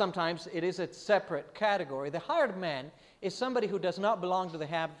 But sometimes it is a separate category. The hired man is somebody who does not belong to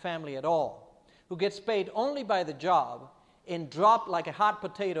the family at all, who gets paid only by the job and dropped like a hot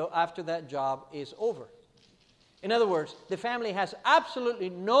potato after that job is over. In other words, the family has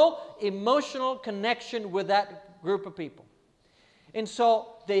absolutely no emotional connection with that group of people. And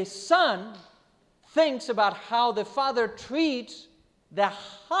so the son thinks about how the father treats the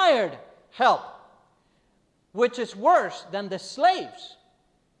hired help, which is worse than the slaves.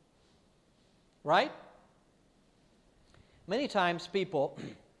 Right? Many times people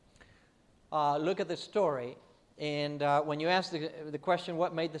look at the story, and when you ask the question,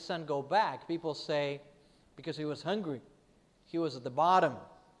 what made the son go back, people say, because he was hungry. He was at the bottom.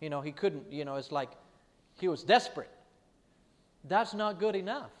 You know, he couldn't, it's like he was desperate. That's not good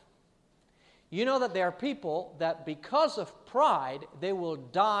enough. You know that there are people that because of pride, they will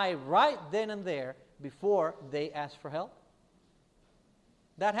die right then and there before they ask for help.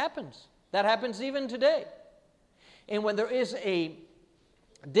 That happens. That happens even today. And when there is a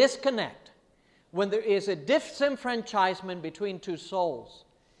disconnect, when there is a disenfranchisement between two souls,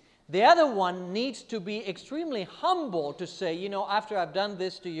 the other one needs to be extremely humble to say, after I've done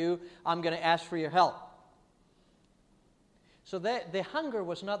this to you, I'm going to ask for your help. So the hunger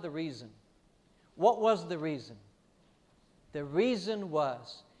was not the reason. What was the reason? The reason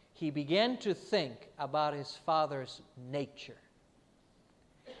was he began to think about his father's nature.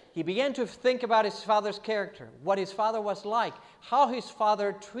 He began to think about his father's character, what his father was like, how his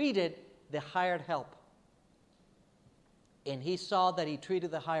father treated the hired help. And he saw that he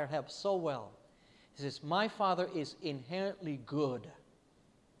treated the hired help so well. He says, my father is inherently good.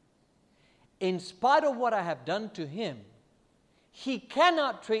 in spite of what I have done to him, he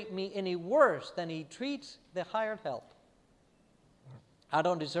cannot treat me any worse than he treats the hired help. I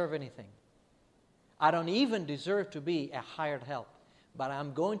don't deserve anything. I don't even deserve to be a hired help. But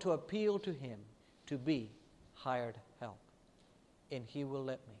I'm going to appeal to him to be hired help. And he will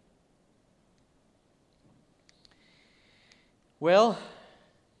let me. Well,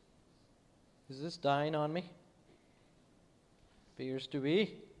 is this dying on me? Appears to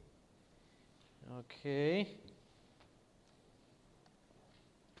be. Okay.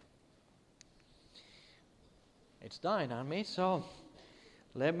 It's dying on me, so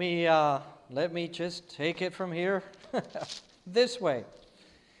let me just take it from here this way.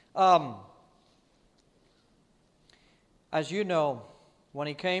 As you know, when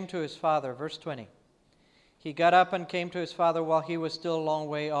he came to his father, verse 20, he got up and came to his father while he was still a long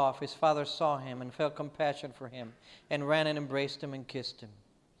way off. His father saw him and felt compassion for him and ran and embraced him and kissed him.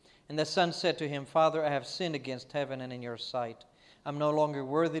 And the son said to him, Father, I have sinned against heaven and in your sight. I'm no longer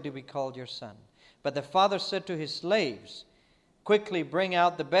worthy to be called your son. But the father said to his slaves, Quickly bring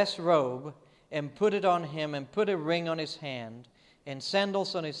out the best robe and put it on him, and put a ring on his hand and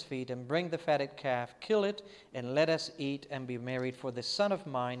sandals on his feet, and bring the fatted calf, kill it, and let us eat and be merry. For this son of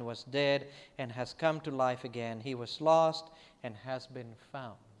mine was dead and has come to life again. He was lost and has been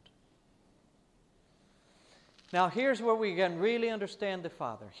found. Now here's where we can really understand the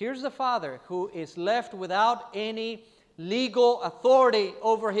father. Here's the father who is left without any legal authority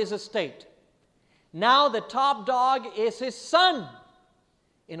over his estate. Now the top dog is his son.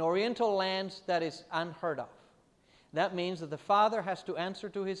 In Oriental lands, that is unheard of. That means that the father has to answer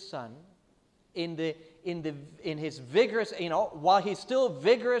to his son in his vigorous, while he's still a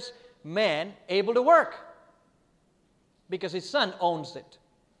vigorous man, able to work, because his son owns it.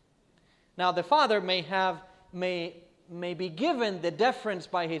 Now the father may be given the deference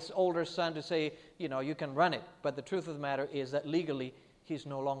by his older son to say, you can run it, but the truth of the matter is that legally he's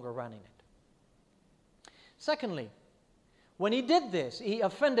no longer running it. Secondly, when he did this, he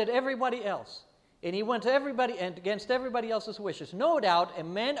offended everybody else. And he went to everybody and against everybody else's wishes. No doubt, a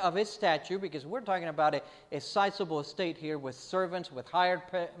man of his stature, because we're talking about a sizable estate here with servants, with hired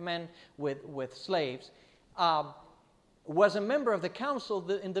men, with slaves, was a member of the council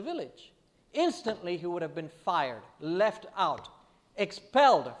in the village. Instantly, he would have been fired, left out,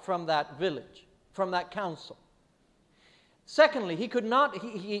 expelled from that village, from that council. Secondly, he could not.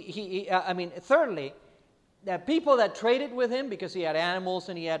 Thirdly, the people that traded with him, because he had animals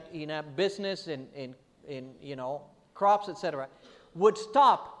and he had business in crops, etc., would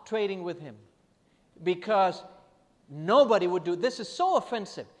stop trading with him because nobody would do. This is so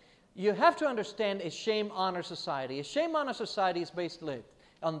offensive. You have to understand a shame-honor society. A shame-honor society is based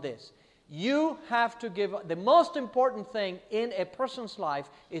on this. You have to give. The most important thing in a person's life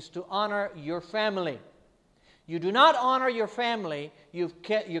is to honor your family. You do not honor your family, you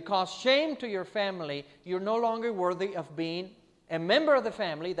cause shame to your family, you're no longer worthy of being a member of the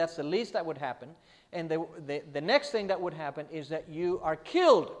family. That's the least that would happen. And the next thing that would happen is that you are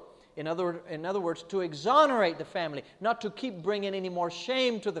killed. In other words, to exonerate the family, not to keep bringing any more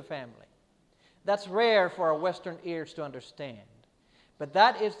shame to the family. That's rare for our Western ears to understand. But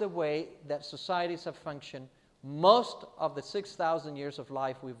that is the way that societies have functioned most of the 6,000 years of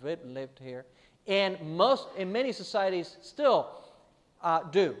life we've lived here. And in many societies still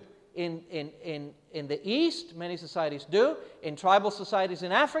do. In the East, many societies do. In tribal societies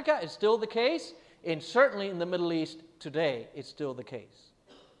in Africa, it's still the case. And certainly in the Middle East today, it's still the case.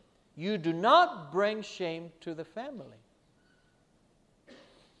 You do not bring shame to the family.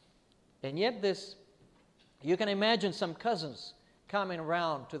 And yet you can imagine some cousins coming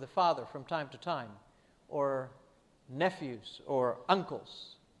around to the father from time to time, or nephews or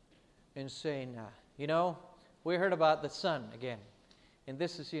uncles, and saying, we heard about the son again. And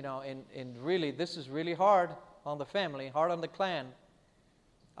this is, and really, this is really hard on the family, hard on the clan.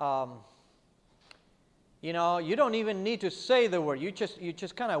 You don't even need to say the word. You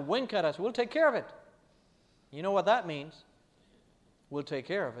just kind of wink at us. We'll take care of it. You know what that means? We'll take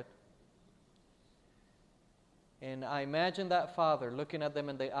care of it. And I imagine that father looking at them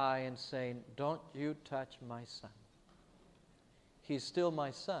in the eye and saying, don't you touch my son. He's still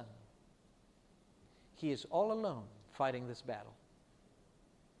my son. He is all alone fighting this battle.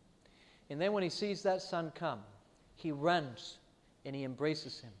 And then when he sees that son come, he runs and he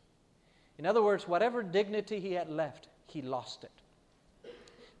embraces him. In other words, whatever dignity he had left, he lost it.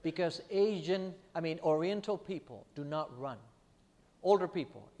 Because Oriental people do not run. Older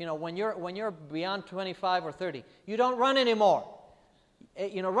people, when you're beyond 25 or 30, you don't run anymore.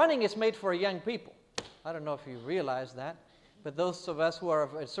 Running is made for young people. I don't know if you realize that. But those of us who are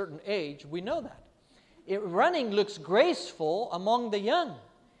of a certain age, we know that. Running looks graceful among the young.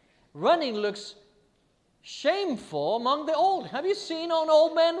 Running looks shameful among the old. Have you seen an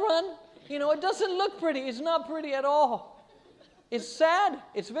old man run? You know, it doesn't look pretty. It's not pretty at all. It's sad.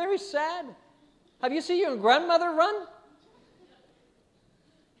 It's very sad. Have you seen your grandmother run?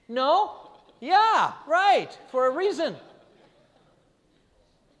 No? Yeah, right. For a reason.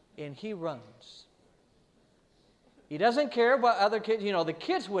 And he runs. He doesn't care about other kids. You know, the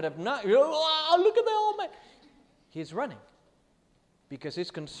kids would have not, oh, look at the old man. He's running. Because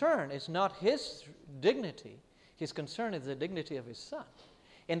his concern is not his dignity. His concern is the dignity of his son.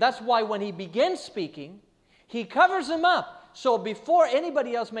 And that's why when he begins speaking, he covers him up. So before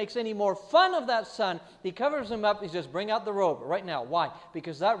anybody else makes any more fun of that son, he covers him up. He says, bring out the robe right now. Why?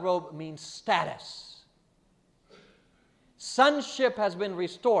 Because that robe means status. Sonship has been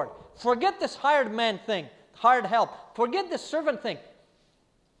restored. Forget this hired man thing, hired help. Forget this servant thing.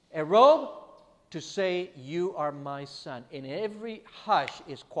 A robe to say, you are my son. And every hush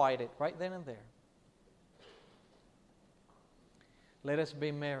is quieted right then and there. Let us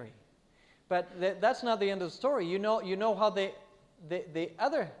be merry. But that's not the end of the story. You know how the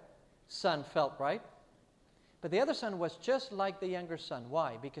other son felt, right? But the other son was just like the younger son.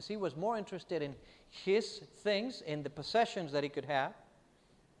 Why? Because he was more interested in his things, in the possessions that he could have.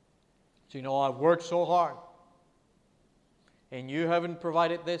 So, I've worked so hard. And you haven't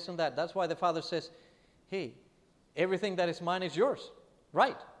provided this and that. That's why the father says, hey, everything that is mine is yours.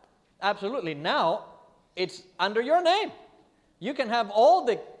 Right. Absolutely. Now, it's under your name. You can have all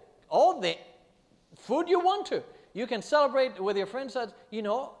the food you want to. You can celebrate with your friends. I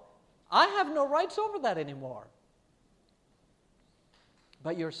have no rights over that anymore.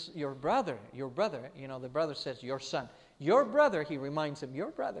 But your brother, the brother says, your son. Your brother, he reminds him,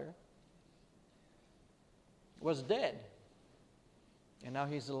 your brother was dead. And now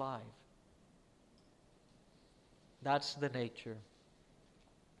he's alive. That's the nature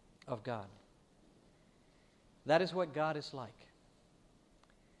of God. That is what God is like.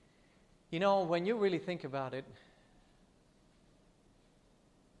 When you really think about it,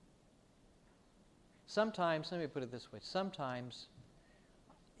 sometimes, let me put it this way, sometimes,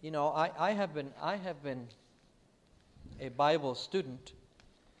 I have been a Bible student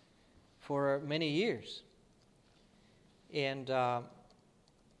for many years. And I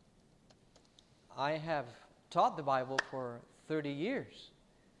have taught the Bible for 30 years.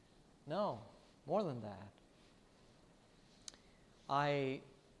 No, more than that. I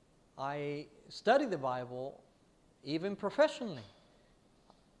study the Bible even professionally.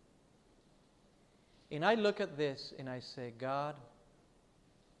 And I look at this and I say, God,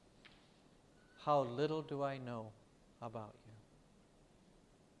 how little do I know about you.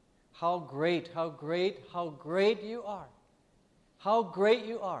 How great you are. How great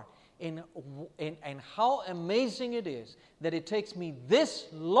you are. And how amazing it is that it takes me this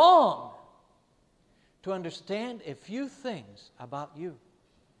long to understand a few things about you.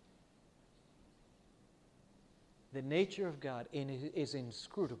 The nature of God is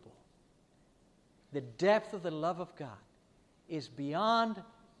inscrutable. The depth of the love of God is beyond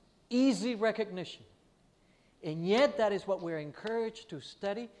easy recognition. And yet that is what we're encouraged to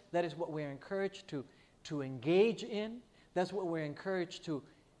study. That is what we're encouraged to engage in. That's what we're encouraged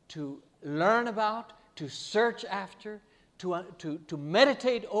to learn about, to search after, to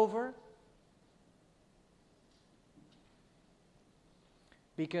meditate over.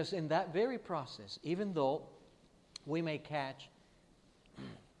 Because in that very process, even though we may catch,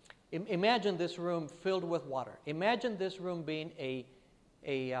 imagine this room filled with water. Imagine this room being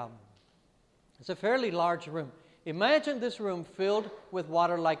it's a fairly large room. Imagine this room filled with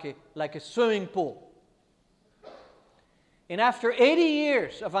water like a swimming pool. And after 80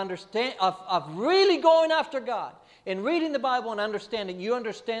 years of really going after God and reading the Bible and understanding, you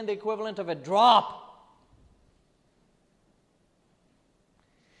understand the equivalent of a drop.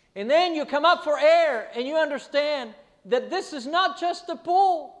 And then you come up for air and you understand that this is not just a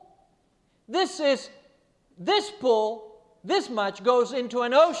pool. This pool, this much goes into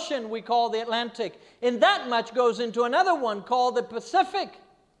an ocean we call the Atlantic. And that much goes into another one called the Pacific.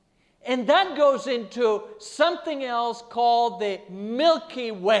 And that goes into something else called the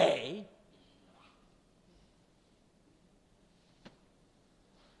Milky Way.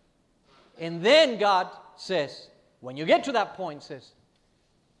 And then God says, when you get to that point, says,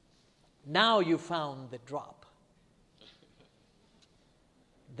 now you found the drop.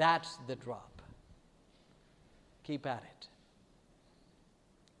 That's the drop. Keep at it.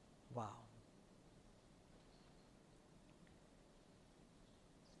 Wow.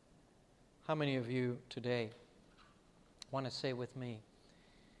 How many of you today want to say with me,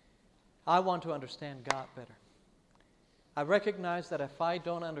 I want to understand God better. I recognize that if I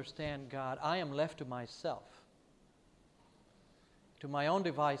don't understand God, I am left to myself, to my own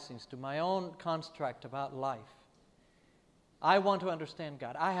devisings, to my own construct about life. I want to understand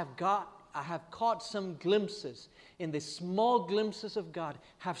God. I have caught some glimpses, in the small glimpses of God,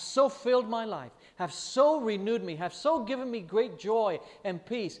 have so filled my life, have so renewed me, have so given me great joy and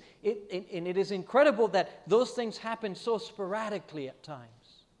peace. And it is incredible that those things happen so sporadically at times.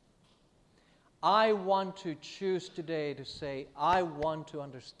 I want to choose today to say, I want to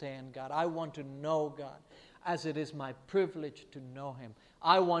understand God. I want to know God as it is my privilege to know Him.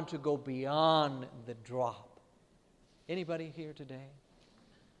 I want to go beyond the drop. Anybody here today?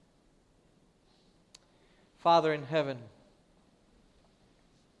 Father in heaven,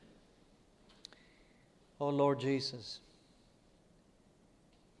 oh Lord Jesus,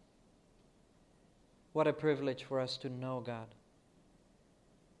 what a privilege for us to know God.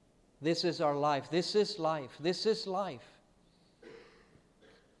 This is our life. This is life. This is life.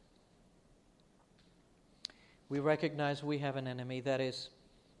 We recognize we have an enemy that is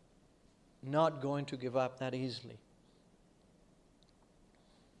not going to give up that easily,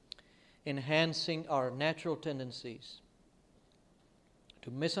 enhancing our natural tendencies to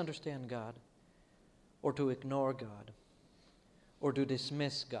misunderstand God, or to ignore God, or to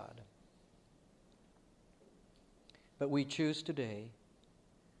dismiss God. But we choose today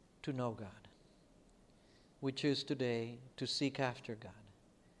to know God. We choose today to seek after God.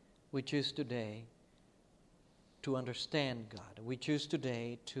 We choose today to understand God. We choose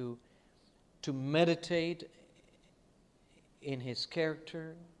today to meditate in His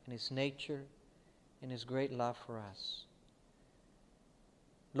character, in His nature, in His great love for us.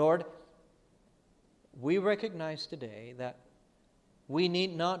 Lord, we recognize today that we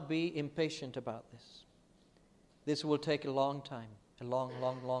need not be impatient about this. This will take a long time, a long,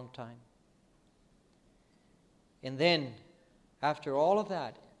 long, long time. And then, after all of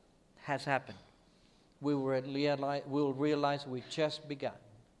that has happened, we will realize we've just begun.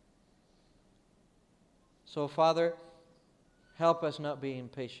 So, Father, help us not be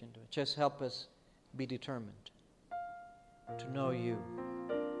impatient. Just help us be determined to know You,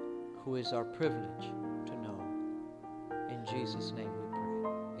 who is our privilege to know. In Jesus' name we pray.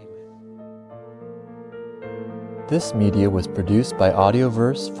 Amen. This media was produced by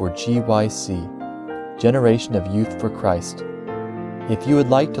Audioverse for GYC, Generation of Youth for Christ. If you would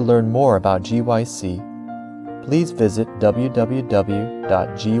like to learn more about GYC, please visit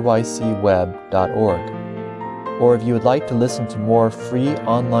www.gycweb.org. Or if you would like to listen to more free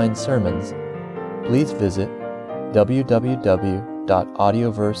online sermons, please visit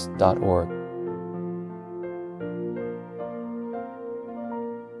www.audioverse.org.